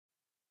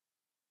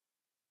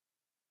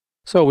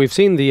So we've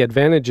seen the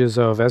advantages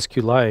of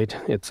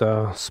Sqlite. It's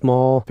a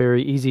small,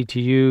 very easy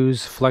to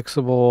use,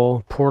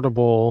 flexible,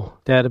 portable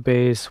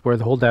database where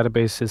the whole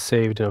database is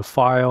saved in a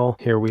file.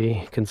 Here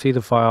we can see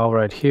the file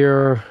right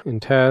here in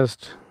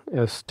test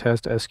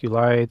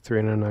Sqlite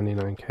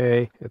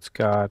 399K. It's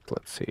got,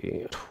 let's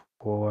see,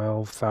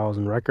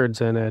 12,000 records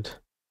in it.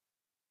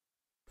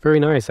 Very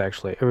nice,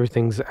 actually.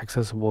 Everything's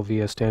accessible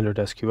via standard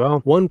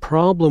SQL. One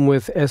problem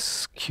with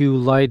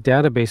Sqlite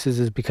databases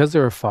is because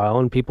they're a file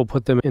and people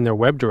put them in their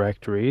web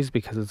directories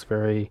because it's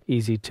very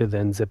easy to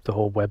then zip the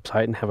whole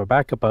website and have a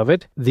backup of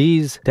it.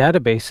 These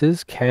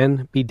databases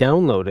can be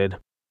downloaded.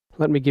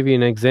 Let me give you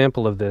an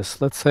example of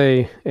this. Let's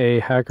say a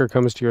hacker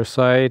comes to your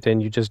site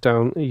and you just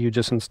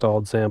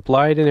installed XAMPP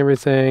Lite and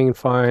everything,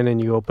 fine,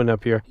 and you open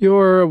up your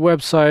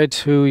website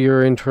to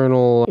your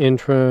internal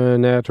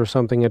intranet or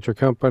something at your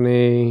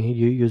company,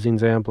 using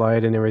XAMPP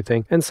Lite and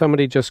everything, and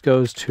somebody just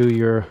goes to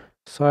your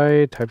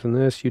site, types in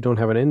this, you don't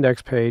have an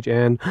index page,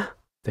 and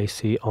they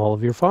see all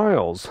of your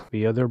files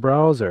via their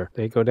browser.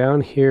 They go down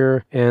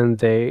here and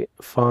they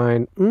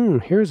find,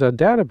 here's a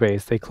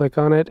database. They click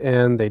on it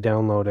and they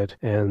download it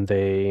and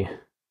they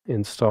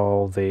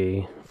install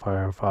the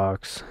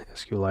Firefox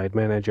Sqlite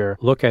Manager,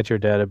 look at your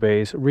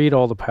database, read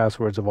all the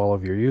passwords of all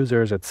of your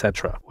users,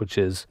 etc., which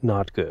is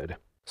not good.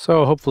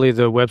 So hopefully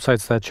the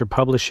websites that you're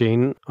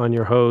publishing on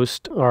your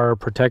host are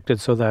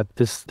protected so that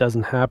this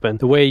doesn't happen.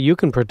 The way you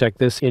can protect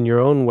this in your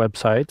own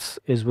websites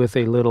is with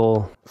a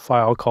little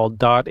file called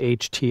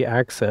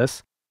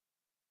 .htaccess.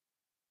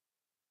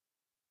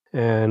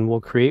 And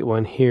we'll create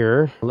one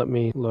here. Let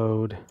me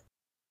load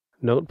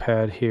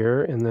Notepad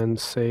here and then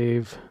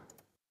save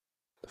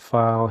the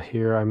file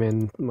here. I'm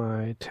in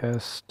my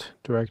test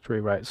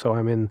directory, right? So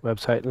I'm in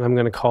website and I'm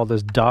going to call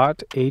this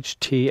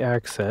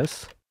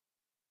 .htaccess.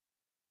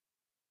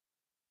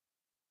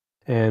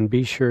 And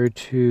be sure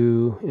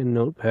to, in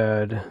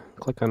Notepad,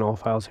 click on all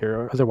files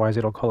here, otherwise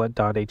it'll call it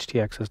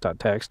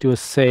 .htaccess.txt. Do a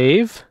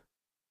save,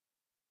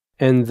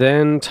 and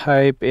then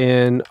type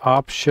in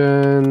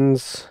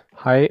options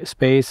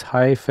space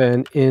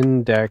hyphen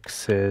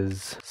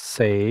indexes,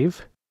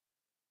 save.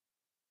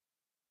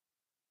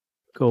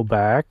 Go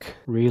back,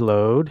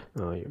 reload.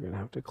 Oh, you're going to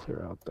have to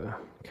clear out the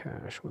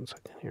cache. 1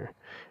 second here.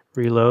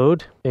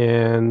 Reload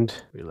and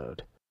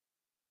reload.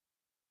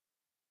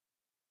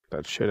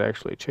 That should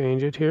actually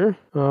change it here.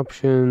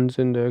 Options,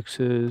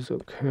 indexes,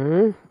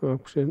 okay.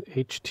 Option,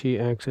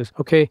 htaccess.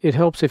 Okay, it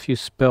helps if you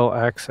spell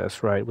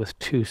access right with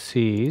 2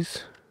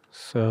 C's.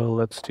 So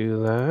let's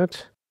do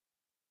that.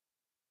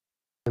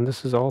 And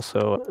this is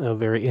also a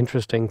very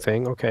interesting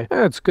thing. Okay,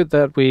 it's good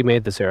that we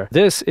made this error.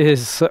 This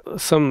is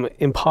some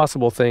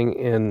impossible thing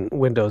in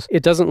Windows.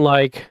 It doesn't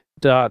like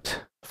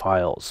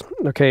 .files.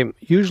 Okay,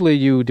 usually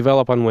you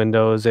develop on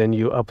Windows and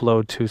you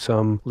upload to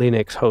some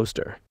Linux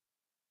hoster,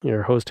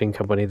 your hosting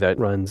company that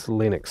runs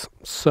Linux.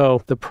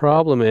 So the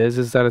problem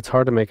is that it's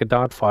hard to make a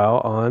 .dot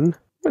file on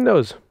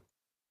Windows.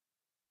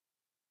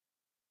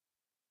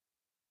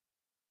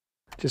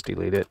 Just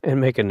delete it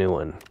and make a new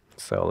one.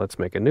 So let's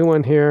make a new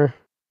one here.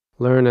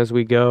 Learn as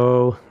we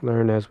go,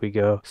 learn as we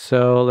go.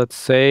 So let's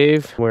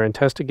save. We're in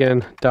test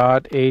again.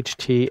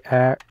 .ht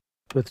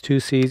with 2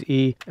 C's,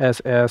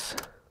 ESS.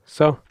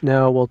 So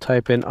now we'll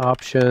type in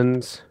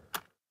options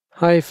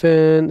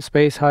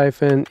space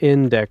hyphen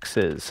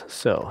indexes.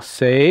 So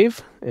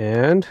save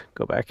and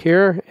go back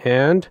here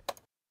and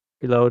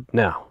reload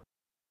now.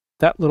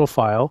 That little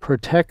file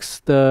protects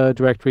the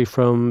directory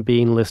from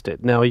being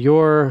listed. Now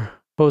your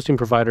hosting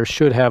provider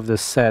should have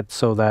this set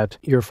so that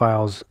your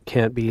files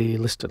can't be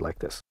listed like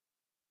this.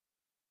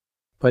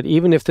 But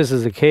even if this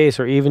is the case,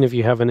 or even if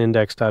you have an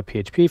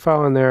index.php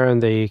file in there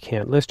and they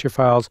can't list your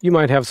files, you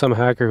might have some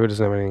hacker who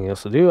doesn't have anything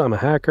else to do. I'm a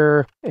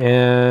hacker.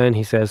 And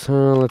he says,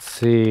 let's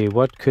see,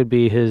 what could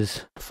be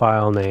his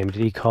file name?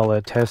 Did he call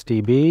it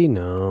testdb?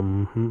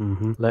 No.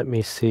 Let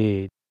me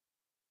see.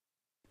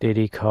 Did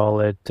he call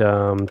it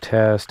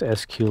test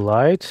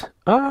Sqlite?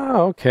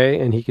 Okay.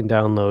 And he can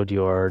download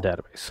your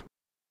database.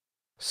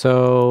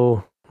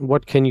 So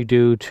what can you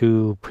do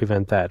to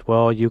prevent that?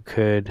 Well, you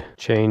could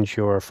change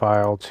your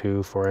file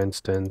to, for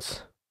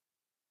instance,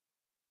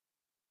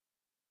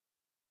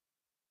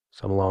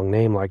 some long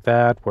name like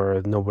that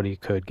where nobody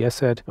could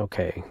guess it.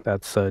 Okay,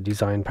 that's a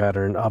design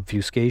pattern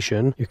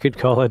obfuscation, you could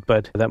call it,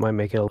 but that might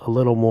make it a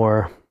little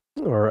more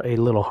or a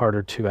little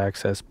harder to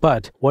access.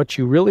 But what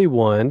you really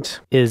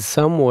want is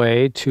some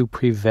way to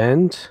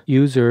prevent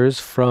users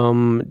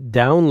from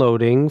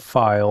downloading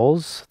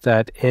files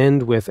that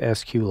end with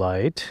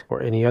Sqlite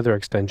or any other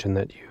extension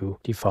that you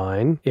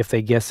define if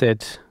they guess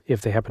it,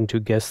 if they happen to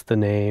guess the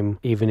name,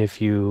 even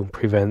if you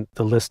prevent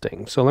the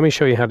listing. So let me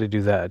show you how to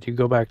do that. You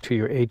go back to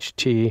your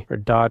ht or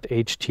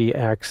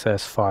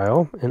 .htaccess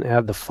file and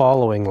add the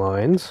following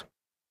lines.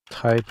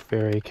 Type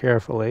very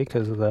carefully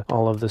because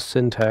all of the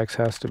syntax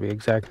has to be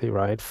exactly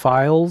right.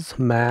 Files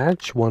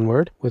match, one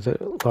word, with a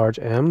large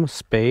M,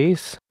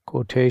 space,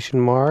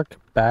 quotation mark,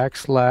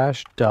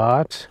 backslash,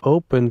 dot,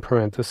 open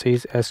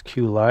parentheses,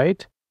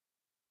 Sqlite,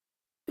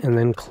 and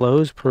then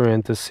close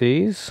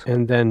parentheses,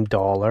 and then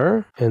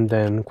dollar, and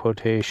then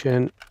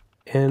quotation,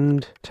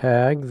 end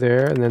tag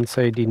there, and then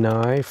say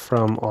deny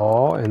from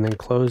all, and then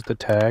close the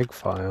tag,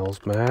 files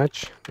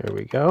match. There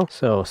we go.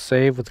 So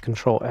save with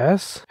Control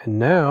S, and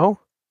now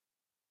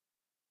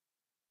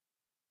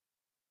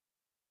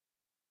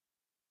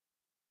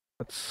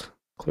let's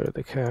clear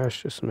the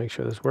cache just to make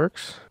sure this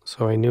works.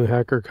 So a new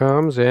hacker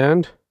comes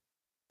and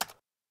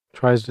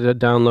tries to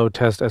download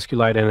test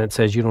SQLite, and it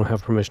says you don't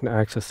have permission to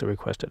access the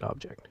requested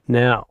object.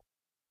 Now,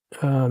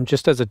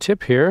 just as a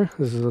tip here,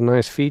 this is a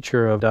nice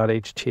feature of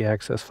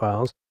 .htaccess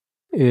files,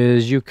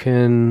 is you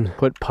can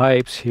put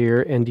pipes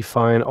here and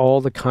define all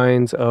the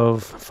kinds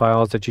of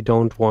files that you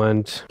don't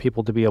want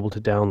people to be able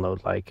to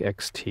download, like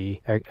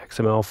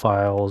XML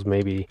files.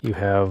 Maybe you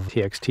have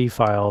TXT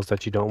files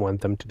that you don't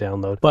want them to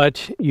download,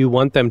 but you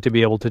want them to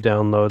be able to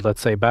download, let's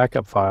say,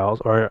 backup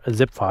files or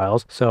zip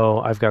files. So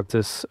I've got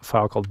this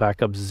file called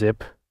backup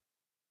zip.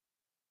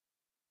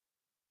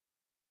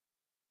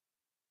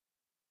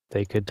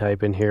 They could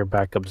type in here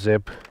backup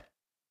zip,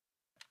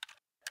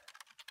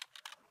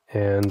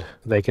 and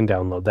they can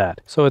download that.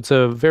 So it's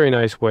a very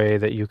nice way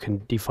that you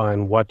can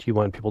define what you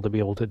want people to be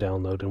able to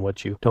download and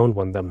what you don't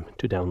want them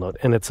to download.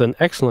 And it's an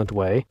excellent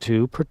way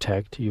to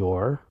protect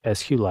your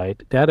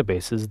SQLite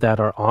databases that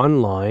are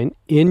online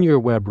in your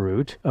web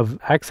root,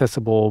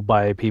 accessible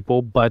by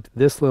people, but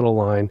this little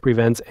line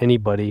prevents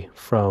anybody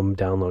from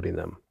downloading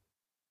them.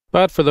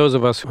 But for those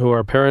of us who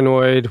are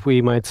paranoid,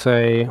 we might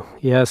say,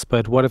 yes,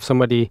 but what if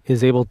somebody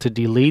is able to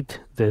delete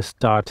this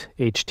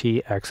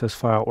 .htaccess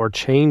file or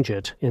change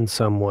it in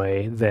some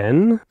way?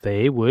 Then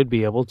they would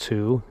be able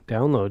to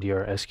download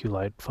your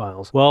SQLite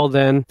files. Well,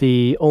 then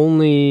the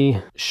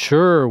only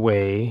sure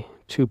way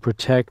to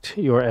protect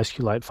your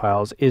SQLite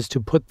files is to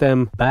put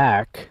them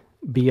back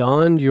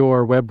beyond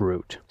your web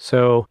root.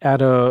 So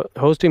at a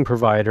hosting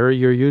provider,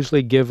 you're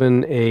usually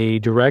given a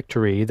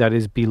directory that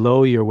is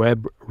below your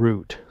web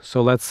root.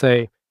 So let's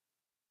say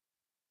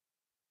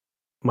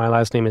my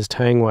last name is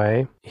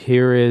Tangway.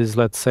 Here is,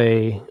 let's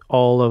say,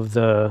 all of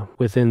the,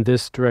 within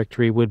this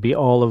directory would be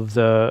all of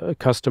the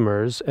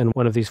customers, and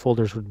one of these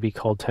folders would be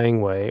called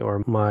Tangway,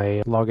 or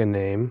my login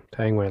name,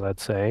 Tangway,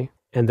 let's say.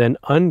 And then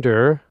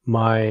under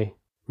my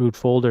root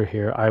folder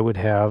here, I would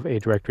have a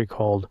directory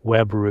called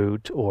web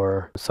root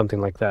or something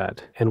like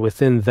that. And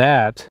within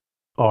that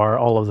are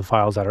all of the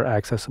files that are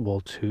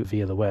accessible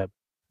via the web.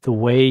 The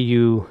way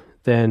you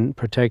then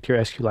protect your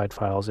SQLite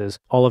files is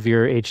all of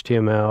your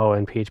HTML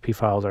and PHP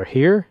files are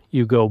here.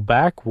 You go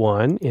back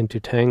one into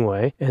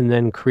Tangway and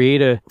then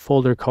create a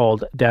folder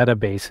called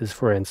Databases,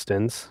 for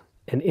instance.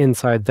 And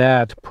inside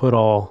that, put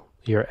all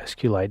your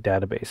SQLite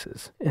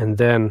databases. And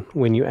then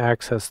when you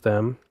access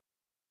them,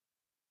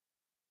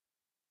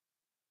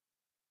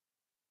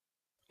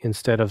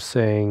 instead of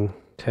saying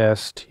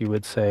test, you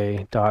would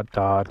say .. //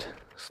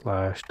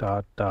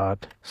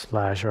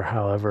 or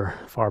however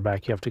far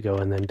back you have to go,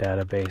 and then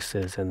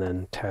databases, and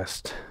then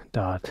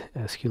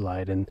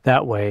test.sqlite. And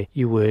that way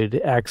you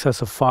would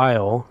access a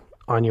file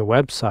on your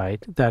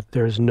website that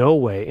there's no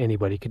way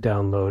anybody could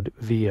download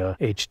via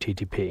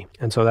HTTP.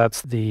 And so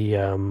that's the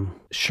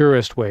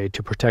surest way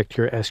to protect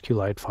your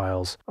SQLite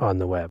files on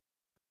the web.